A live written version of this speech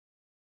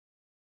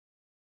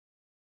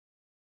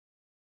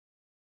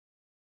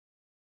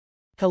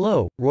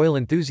Hello, royal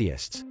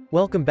enthusiasts.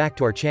 Welcome back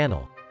to our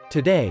channel.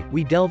 Today,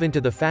 we delve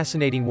into the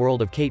fascinating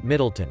world of Kate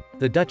Middleton,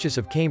 the Duchess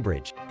of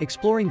Cambridge,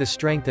 exploring the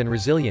strength and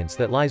resilience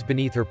that lies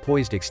beneath her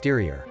poised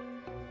exterior.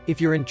 If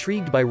you're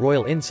intrigued by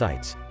royal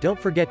insights, don't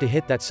forget to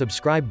hit that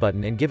subscribe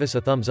button and give us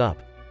a thumbs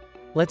up.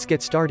 Let's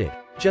get started.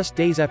 Just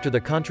days after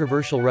the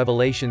controversial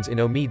revelations in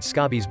Omid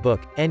Scobie's book,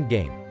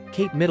 Endgame,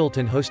 Kate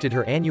Middleton hosted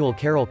her annual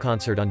carol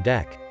concert on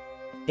Deck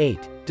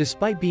 8.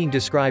 Despite being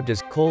described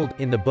as cold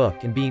in the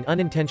book and being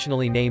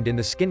unintentionally named in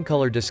the skin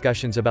color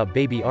discussions about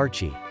baby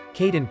Archie,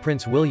 Kate and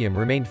Prince William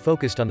remained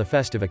focused on the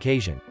festive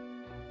occasion.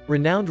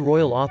 Renowned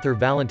royal author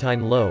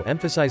Valentine Low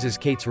emphasizes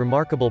Kate's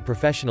remarkable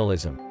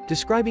professionalism,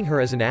 describing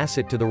her as an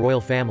asset to the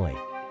royal family.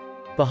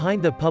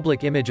 Behind the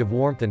public image of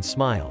warmth and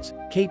smiles,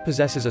 Kate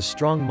possesses a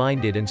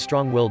strong-minded and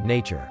strong-willed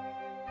nature.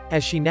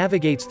 As she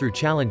navigates through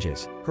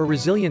challenges, her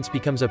resilience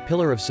becomes a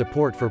pillar of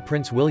support for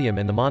Prince William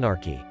and the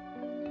monarchy.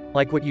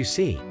 Like what you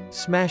see?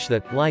 Smash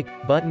that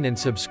like button and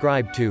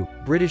subscribe to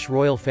British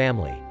Royal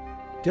Family.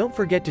 Don't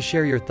forget to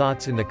share your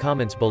thoughts in the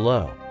comments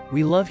below.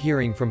 We love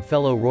hearing from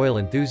fellow royal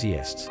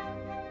enthusiasts.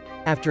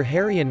 After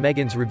Harry and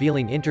Meghan's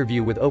revealing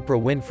interview with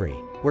Oprah Winfrey,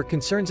 where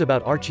concerns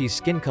about Archie's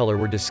skin color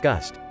were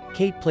discussed,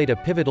 Kate played a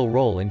pivotal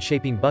role in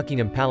shaping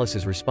Buckingham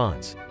Palace's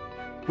response.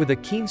 With a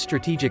keen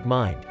strategic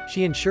mind,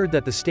 she ensured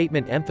that the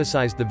statement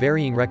emphasized the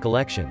varying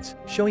recollections,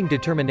 showing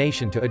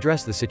determination to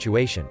address the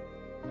situation.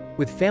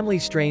 With family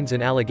strains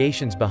and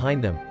allegations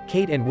behind them,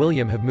 Kate and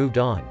William have moved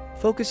on,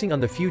 focusing on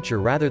the future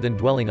rather than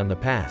dwelling on the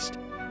past.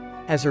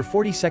 As her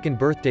 42nd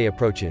birthday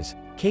approaches,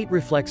 Kate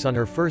reflects on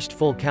her first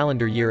full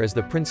calendar year as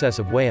the Princess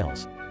of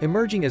Wales,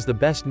 emerging as the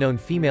best-known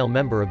female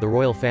member of the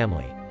royal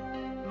family.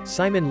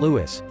 Simon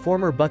Lewis,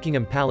 former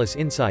Buckingham Palace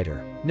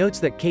insider, notes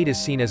that Kate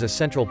is seen as a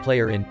central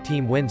player in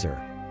Team Windsor.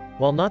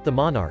 While not the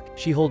monarch,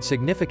 she holds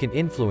significant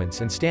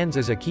influence and stands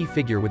as a key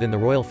figure within the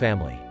royal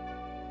family.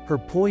 Her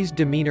poised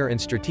demeanor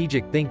and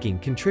strategic thinking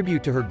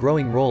contribute to her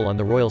growing role on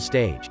the royal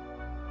stage.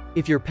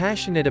 If you're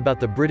passionate about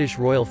the British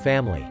royal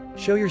family,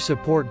 show your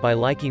support by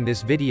liking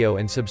this video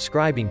and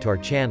subscribing to our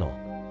channel.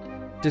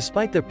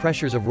 Despite the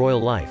pressures of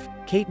royal life,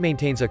 Kate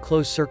maintains a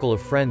close circle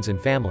of friends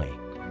and family.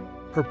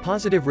 Her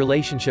positive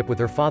relationship with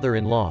her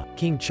father-in-law,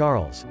 King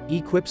Charles,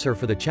 equips her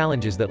for the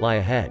challenges that lie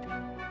ahead.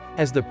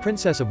 As the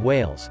Princess of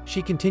Wales,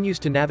 she continues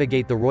to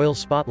navigate the royal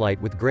spotlight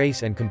with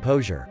grace and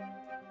composure.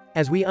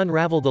 As we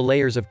unravel the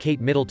layers of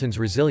Kate Middleton's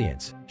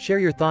resilience, share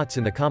your thoughts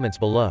in the comments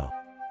below.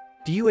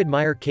 Do you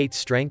admire Kate's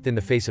strength in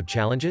the face of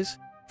challenges?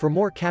 For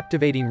more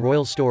captivating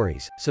royal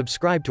stories,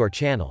 subscribe to our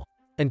channel.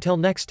 Until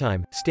next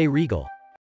time, stay regal.